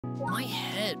My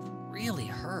head really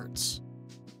hurts.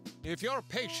 If you're a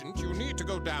patient, you need to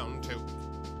go down to...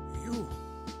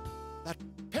 That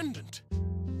pendant.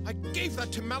 I gave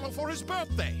that to Mallow for his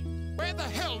birthday. Where the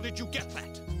hell did you get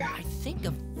that? I think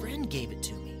a friend gave it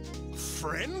to me.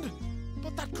 Friend?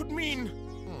 But that could mean...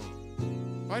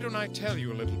 Why don't I tell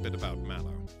you a little bit about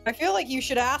Mallow? I feel like you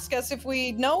should ask us if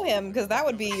we know him, because that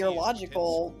would be your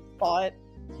logical thought.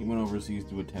 He went overseas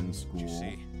to attend school. You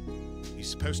see, he's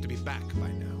supposed to be back by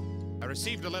now. I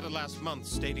received a letter last month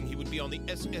stating he would be on the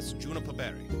SS Juniper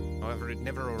Berry. However, it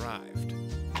never arrived.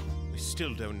 We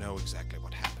still don't know exactly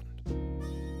what happened.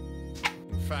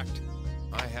 In fact,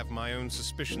 I have my own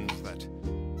suspicions that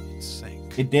it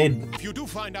sank. It did. If you do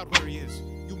find out where he is,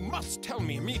 you must tell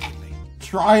me immediately.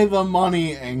 Try the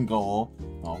money angle.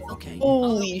 Oh, Okay.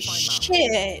 Holy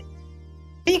shit!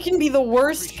 He can be the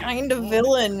worst kind of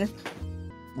villain.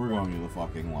 We're going to the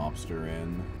fucking lobster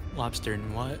inn. Lobster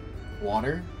in what?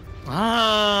 Water?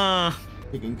 Ah!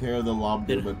 Taking care of the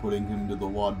lobster by putting him to the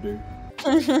water.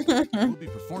 We'll be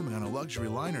performing on a luxury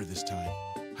liner this time.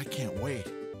 I can't wait.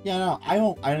 Yeah, no,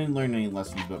 I didn't learn any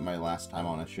lessons about my last time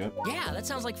on a ship. Yeah, that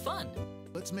sounds like fun.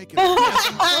 Let's make it a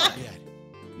yet.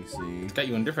 You see. Got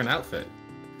you in a different outfit.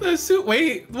 The suit,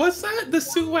 wait, what's that? The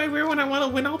suit I wear when I want to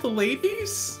win all the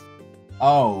ladies?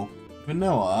 Oh,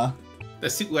 vanilla. The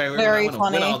suit I wear Very when I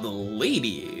want to funny. win all the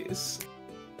ladies.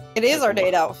 It is our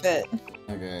date outfit.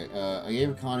 Okay, I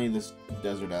gave Connie this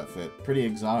desert outfit. Pretty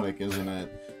exotic, isn't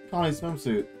it? Connie's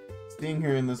swimsuit. Seeing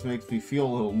her in this makes me feel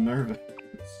a little nervous.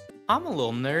 I'm a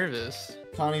little nervous.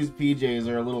 Connie's PJs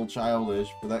are a little childish,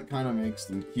 but that kind of makes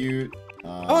them cute.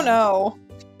 Oh no.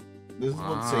 This is what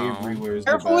Wow. Savory wears.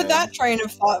 Careful with that train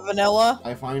of thought, Vanilla.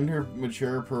 I find her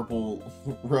mature purple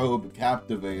robe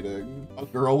captivating. A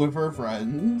girl with her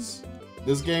friends.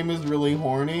 This game is really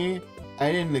horny.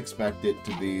 I didn't expect it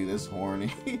to be this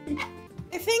horny.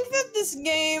 I think that this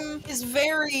game is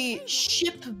very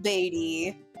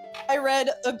ship-baity. I read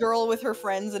a girl with her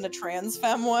friends in a trans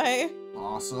femme way.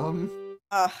 Awesome.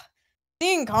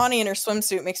 Seeing Connie in her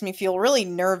swimsuit makes me feel really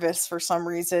nervous for some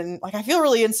reason. Like, I feel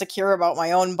really insecure about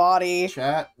my own body.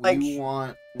 Chat, Like- we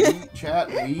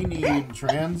need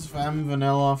trans femme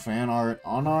vanilla fan art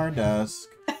on our desk.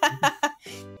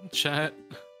 Chat,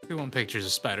 we want pictures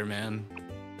of Spider-Man.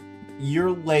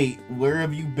 You're late. Where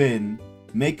have you been?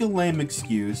 Make a lame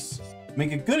excuse.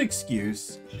 Make a good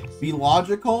excuse. Be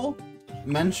logical.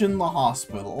 Mention the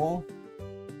hospital.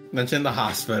 Mention the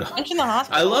hospital. Mention the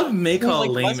hospital. I love make a Seems like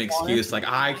lame Westwater. excuse. Like,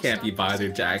 I can't be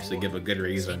bothered to actually give a good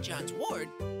reason. St. John's Ward?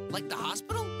 Like the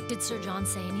hospital? Did Sir John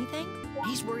say anything?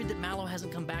 He's worried that Mallow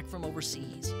hasn't come back from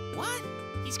overseas. What?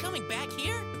 He's coming back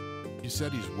here? You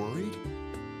said he's worried?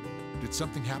 Did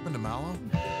something happen to Mallow?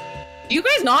 Do you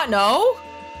guys not know?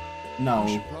 No.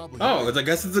 Should probably Oh, I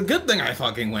guess it's a good thing I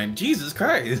fucking went. Jesus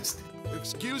Christ.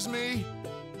 Excuse me.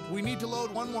 We need to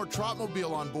load one more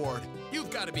Trotmobile on board.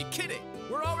 You've got to be kidding.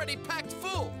 We're already packed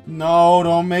full. No,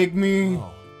 don't make me.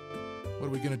 Oh. What are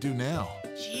we gonna do now?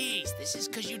 Jeez, this is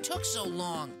because you took so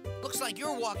long. Looks like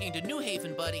you're walking to New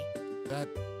Haven, buddy. That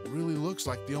really looks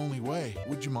like the only way.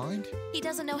 Would you mind? He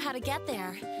doesn't know how to get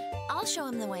there. I'll show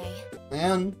him the way.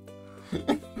 Man.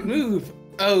 Move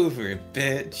over,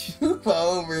 bitch. Move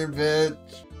over, bitch.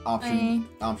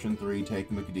 Option 3, take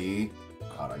McD.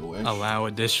 God, I wish. Allow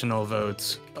additional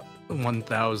votes.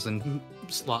 1,000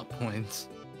 slot points.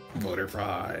 Voter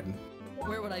fraud.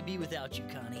 Where would I be without you,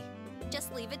 Connie?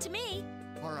 Just leave it to me.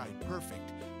 All right,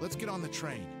 perfect. Let's get on the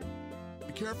train.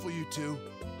 Be careful, you two.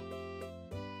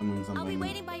 I'll be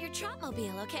waiting by your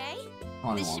Trotmobile, okay?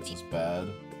 Connie This should wants be- us bad.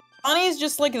 Connie's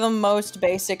just like the most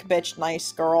basic bitch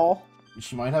nice girl.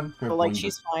 She might have But crippling. like,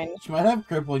 she's fine. She might have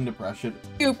crippling depression.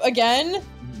 Scoop, again?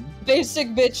 Basic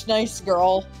bitch nice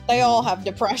girl. They all have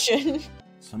depression.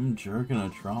 Some jerk in a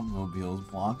Trotmobile is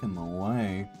blocking the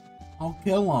way. I'll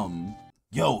kill him.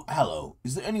 Yo, hello.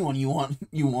 Is there anyone you want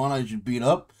I should beat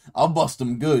up? I'll bust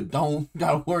him good. Don't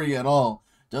gotta worry at all.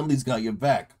 Dudley's got your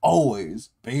back. Always.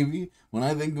 Baby, when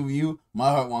I think of you, my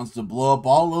heart wants to blow up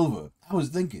all over. I was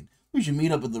thinking, we should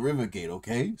meet up at the river gate,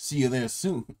 okay? See you there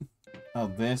soon. Oh,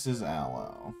 this is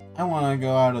Aloe. I want to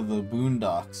go out of the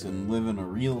boondocks and live in a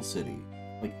real city.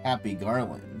 Like Happy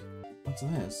Garland. What's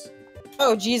this?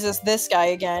 Oh, Jesus, this guy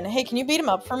again. Hey, can you beat him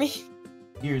up for me?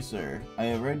 Dear sir, I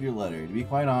have read your letter. To be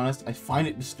quite honest, I find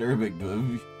it disturbing to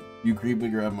have you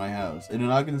creeping around my house. I do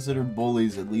not consider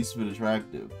bullies at least bit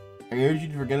attractive. I urge you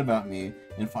to forget about me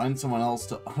and find someone else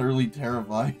to utterly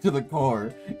terrify to the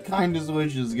core. Kindest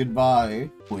wishes, goodbye,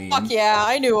 Queen. Fuck yeah,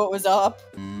 I knew what was up.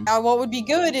 Mm. What would be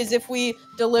good is if we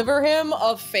deliver him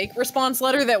a fake response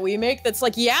letter that we make that's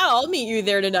like, yeah, I'll meet you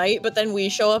there tonight, but then we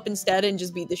show up instead and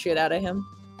just beat the shit out of him.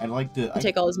 I'd like to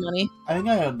Take all his money. I think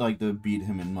I'd like to beat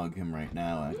him and mug him right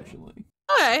now, actually.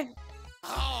 Okay.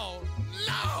 Oh,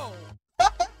 no!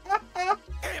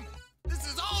 Damn it! This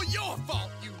is all your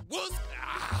fault, you wuss!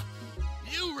 Ah,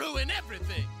 you ruin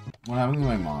everything! What happened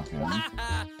when I mock him?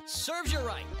 Serves you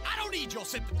right. I don't need your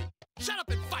sympathy! Shut up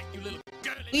and fight, you little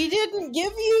girly! We didn't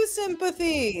give you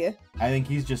sympathy. I think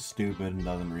he's just stupid and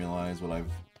doesn't realize what I've...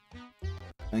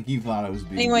 I think he thought I was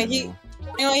being Anyway,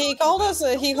 real. he called us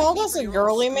a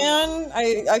girly man.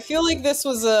 I feel like this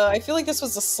was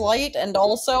a slight, and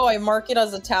also I mark it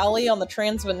as a tally on the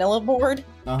trans vanilla board.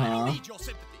 I don't Uh-huh. need your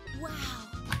sympathy! Wow,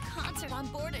 a concert on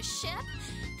board a ship?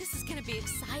 This is gonna be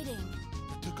exciting.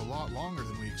 It took a lot longer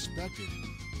than we expected.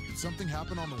 Did something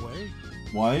happen on the way?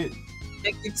 What?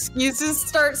 Make excuses,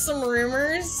 start some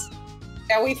rumors.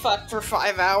 Yeah, we fucked for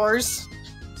 5 hours.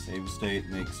 Save state,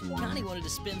 make some Connie more. wanted to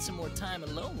spend some more time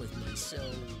alone with me, so...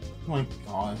 Oh my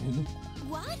god.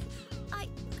 What? I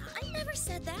never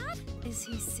said that. Is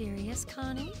he serious,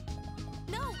 Connie?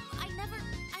 No, I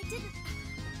didn't.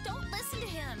 Don't listen to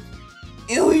him.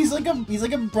 Ew, he's like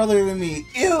a brother to me.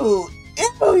 Ew!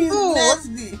 Ew, he's Ew.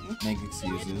 nasty! Make I had to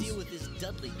deal excuses. with this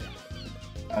Dudley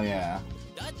guy. Oh yeah.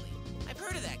 Dudley? I've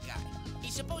heard of that guy.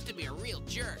 He's supposed to be a real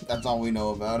jerk. That's all we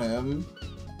know about him.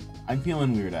 I'm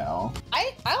feeling Weird Al.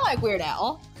 I like Weird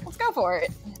Al. Let's go for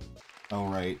it. Oh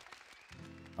right.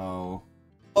 Oh.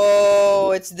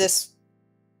 Oh, it's this.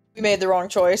 We made the wrong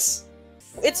choice.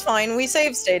 It's fine. We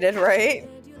save stated, right?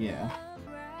 Yeah.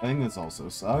 I think this also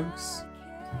sucks.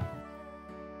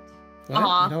 What?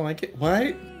 Uh-huh. You don't like it?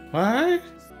 What? What?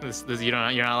 This you're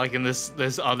not liking this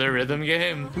other rhythm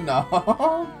game?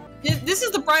 No. This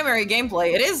is the primary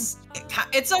gameplay.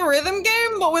 It's a rhythm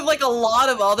game, but with like a lot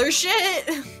of other shit.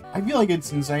 I feel like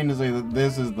it's insane to say that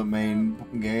this is the main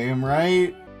game,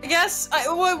 right? I guess.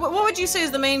 What would you say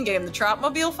is the main game? The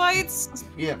Trapmobile fights?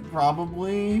 Yeah,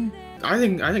 probably. I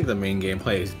think the main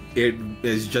gameplay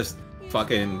is just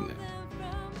fucking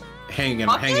hanging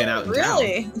out in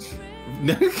Really? town.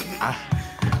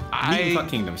 You can fuck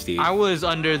Kingdom, Steve. I was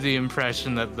under the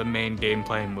impression that the main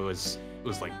gameplay was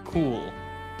like cool.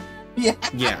 Yeah.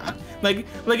 Yeah, like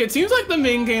it seems like the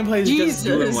main gameplay is just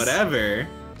doing Jesus. whatever.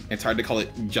 It's hard to call it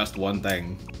just one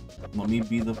thing. Let me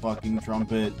be the fucking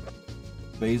trumpet.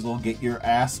 Basil, get your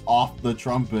ass off the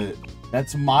trumpet.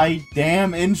 That's my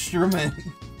damn instrument.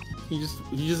 You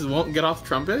just won't get off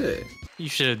trumpet. You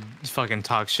should fucking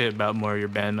talk shit about more of your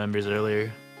band members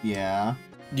earlier. Yeah.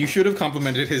 You should have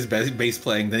complimented his bass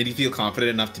playing. Then he'd feel confident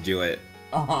enough to do it.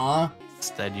 Uh-huh.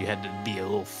 Instead, you had to be a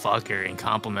little fucker and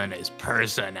compliment his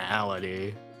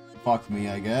personality. Fuck me,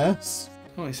 I guess.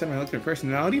 Oh, I said my look at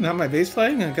personality, not my bass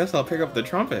playing. I guess I'll pick up the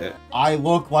trumpet. I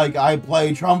look like I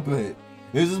play trumpet.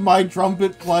 This is my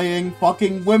trumpet playing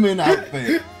fucking women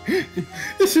outfit.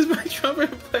 This is my trumpet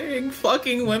playing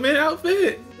fucking women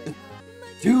outfit.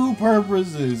 Two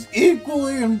purposes,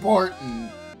 equally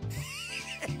important.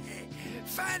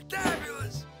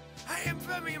 Fantabulous! I am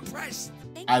very impressed.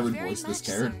 Thank I you would very voice this much,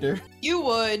 sir. character. You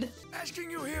would. Asking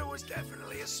you here was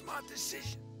definitely a smart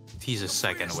decision. He's a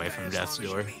second away from death's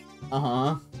door.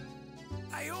 Uh-huh.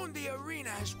 I own the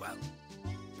arena as well.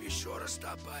 Be sure to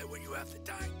stop by when you have the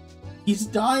time. He's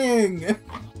dying.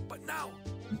 But now,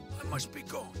 I must be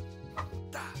going.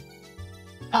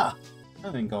 Ah,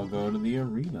 I think I'll go to the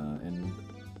arena and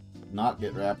not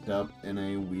get wrapped up in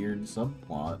a weird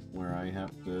subplot where I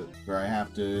have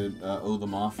to owe the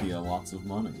mafia lots of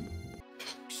money.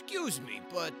 Excuse me,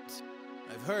 but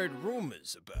I've heard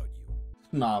rumors about you.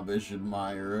 Snobbish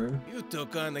admirer. You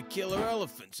took on the killer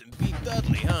elephants and beat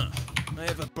Dudley, huh? I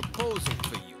have a proposal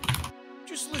for you.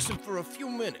 Just listen for a few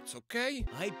minutes, okay?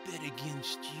 I bet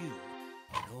against you.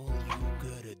 And all you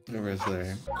gotta do. Where is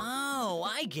there? Oh,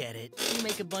 I get it. You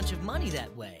make a bunch of money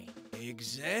that way.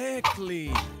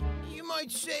 Exactly. You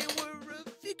might say we're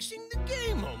fixing the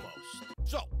game almost.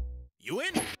 So, you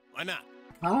in? Why not?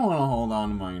 I don't want to hold on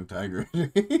to my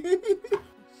integrity.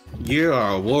 You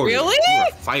are a warrior. Really? You're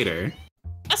a fighter.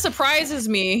 That surprises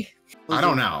me. I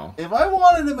don't know. If I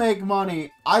wanted to make money,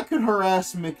 I could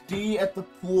harass McD at the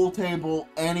pool table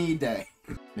any day.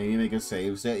 Maybe make a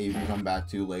save set you can come back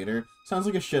to later. Sounds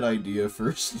like a shit idea for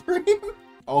a stream.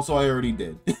 Also, I already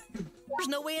did. There's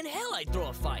no way in hell I'd throw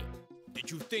a fight. Did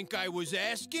you think I was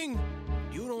asking?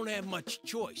 You don't have much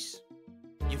choice.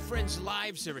 Your friends'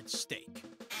 lives are at stake.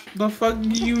 The fuck do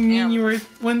you mean you were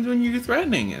when you were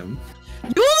threatening him? You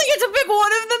only get to pick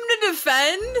one of them to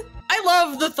defend? I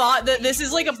love the thought that this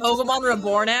is like a Pokemon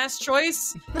Reborn-ass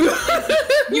choice.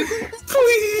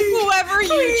 Whoever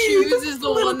you choose is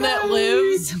the one that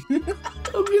lives.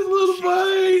 I'll be a little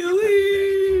fight,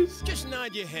 please. Just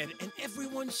nod your head and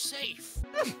everyone's safe.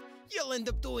 You'll end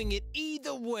up doing it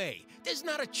either way. There's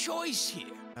not a choice here.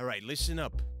 All right, listen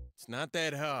up. It's not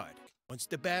that hard. Once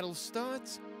the battle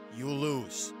starts, you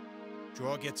lose.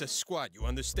 Draw gets a squat, you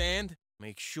understand?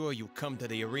 Make sure you come to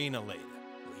the arena later,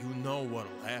 or you know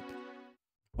what'll happen.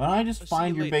 Why don't I just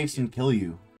find your base and kill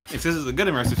you? If this is a good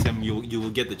immersive sim, you will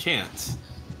get the chance.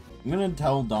 I'm gonna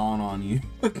tell Dawn on you.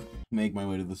 Make my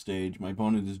way to the stage. My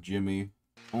opponent is Jimmy.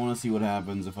 I want to see what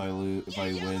happens if I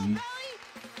win.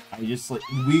 I just like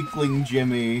weakling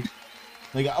Jimmy.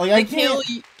 Like I can't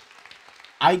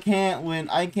win.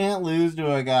 I can't lose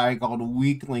to a guy called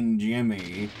Weakling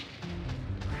Jimmy.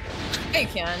 I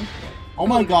can. Oh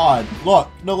my god!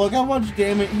 Look how much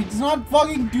damage. He's not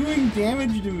fucking doing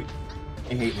damage to me.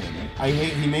 I hate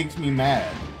him. He makes me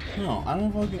mad. No, I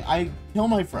don't fucking. I kill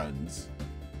my friends.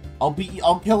 I'll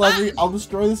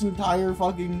destroy this entire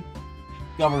fucking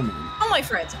government. All my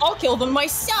friends, I'll kill them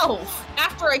myself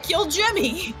after I kill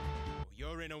Jimmy.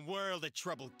 You're in a world of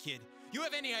trouble, kid. You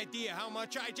have any idea how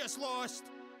much I just lost?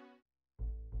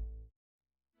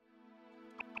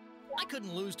 I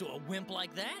couldn't lose to a wimp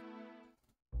like that.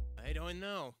 I don't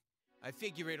know. I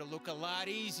figure it'll look a lot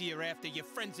easier after your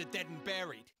friends are dead and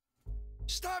buried.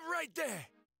 Stop right there!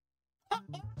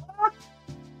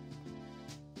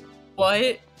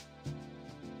 What?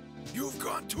 You've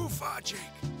gone too far, Jake.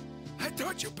 I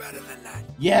taught you better than that.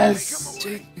 Yes!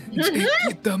 Jake, you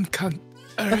dumb cunt.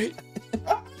 Alright?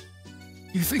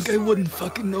 You think I wouldn't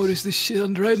fucking notice this shit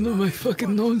on driving on my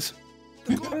fucking nose?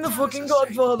 I'm the fucking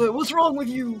Godfather. What's wrong with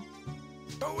you?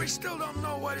 But we still don't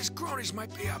know what his cronies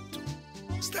might be up to.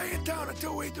 Stay in town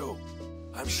until we do.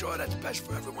 I'm sure that's best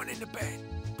for everyone in the band.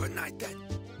 Good night, then.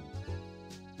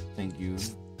 Thank you.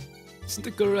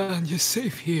 Stick around. You're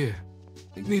safe here.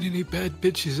 Need any bad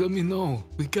bitches, let me know.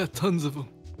 We got tons of them.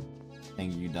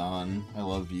 Thank you, Don. I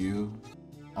love you.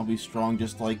 I'll be strong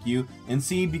just like you. And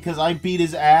see, because I beat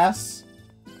his ass,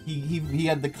 he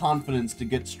had the confidence to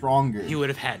get stronger. He would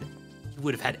have had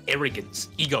arrogance,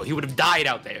 ego. He would have died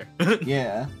out there.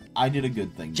 Yeah, I did a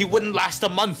good thing. He wouldn't last a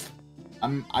month.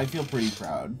 I feel pretty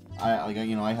proud.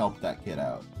 I helped that kid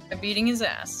out. By beating his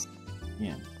ass.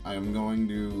 Yeah. I am going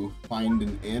to find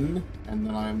an inn, and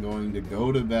then I am going to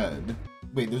go to bed.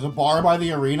 Wait, there's a bar by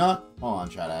the arena? Hold on,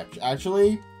 chat.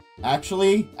 Actually, I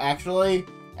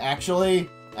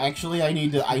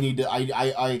need to,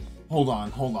 hold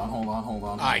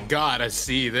on. I gotta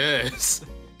see this.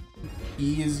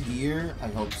 He is here? I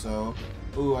hope so.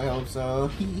 Ooh, I hope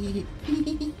so.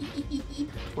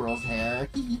 Squirrel's hair.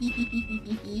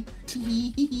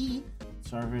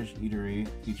 Starfish Eatery,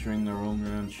 featuring the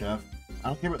world-renowned chef. I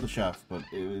don't care about the chef, but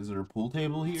is there a pool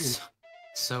table here?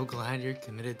 So glad you're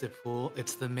committed to pool.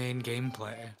 It's the main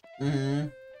gameplay. Mm-hmm.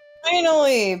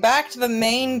 Finally, back to the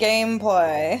main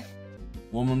gameplay.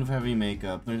 Woman with heavy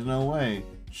makeup. There's no way.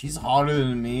 She's hotter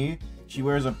than me. She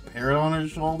wears a parrot on her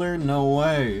shoulder? No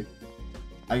way.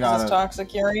 I gotta... Is this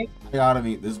toxic, Yuri? I gotta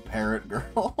meet this parrot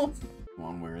girl. Come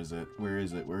on, where is it? Where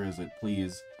is it?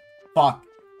 Please. Fuck.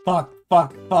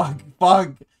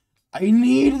 I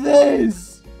need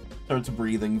this! Starts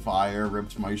breathing fire,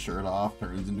 rips my shirt off,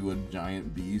 turns into a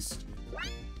giant beast.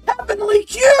 Heavenly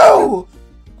Q!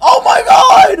 Oh my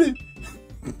god!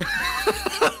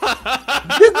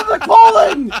 This is a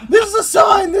calling! This is a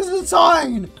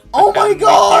sign! Oh my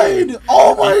god!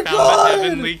 Oh my god!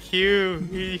 Heavenly Q.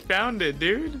 He found it,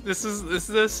 dude. This is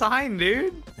a sign,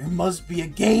 dude. There must be a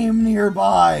game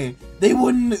nearby.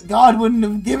 God wouldn't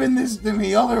have given this to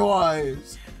me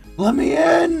otherwise. Let me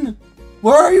in!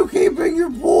 Where are you keeping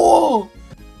your pool?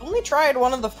 Only tried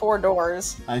one of the 4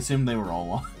 doors. I assume they were all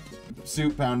locked.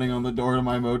 Soup pounding on the door to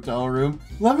my motel room.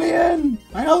 Let me in!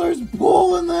 I know there's a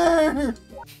pool in there!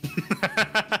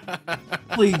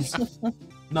 Please.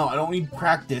 No, I don't need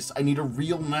practice. I need a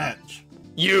real match.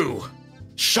 You!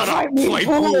 Shut up! Play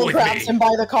pool with grabs me! him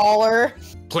by the collar.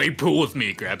 Play pool with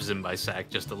me! Grabs him by sack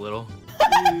just a little.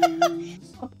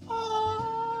 Please.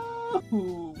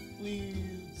 Oh,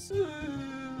 please.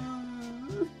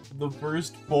 The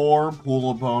first 4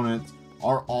 pool opponents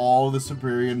are all the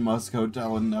Superior Musk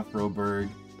Hotel in Nephroburg.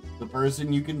 The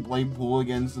person you can play pool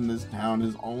against in this town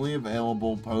is only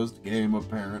available post-game,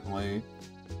 apparently.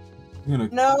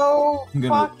 No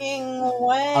fucking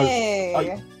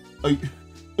way.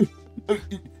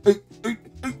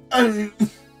 I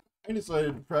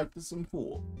decided to practice some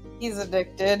pool. He's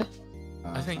addicted.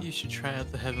 I think you should try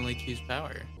out the Heavenly Q's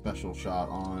power. Special shot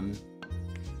on.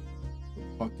 What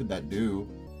the fuck did that do?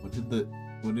 What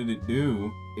did it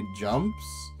do? It jumps?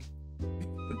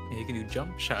 Yeah, you can do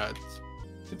jump shots.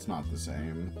 It's not the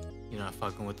same. You're not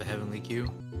fucking with the Heavenly Q?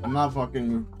 I'm not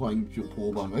fucking playing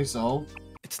pool by myself.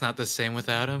 It's not the same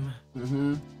without him?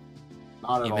 Mm-hmm. Not at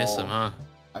all. You miss him, huh?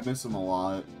 I miss him a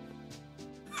lot.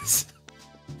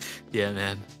 Yeah,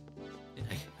 man.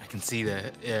 I can see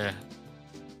that. Yeah.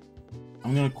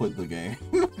 I'm gonna quit the game.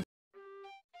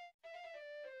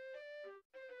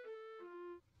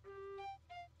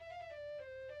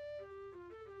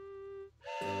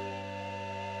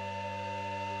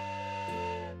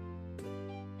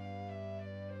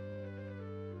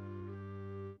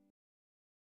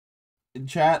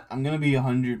 Chat, I'm gonna be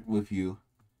 100 with you.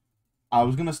 I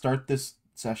was gonna start this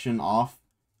session off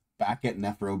back at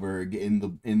Nefroberg in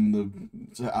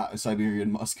the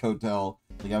Siberian Musk Hotel.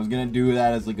 Like I was gonna do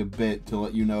that as like a bit to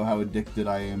let you know how addicted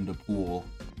I am to pool.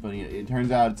 But it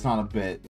turns out it's not a bit.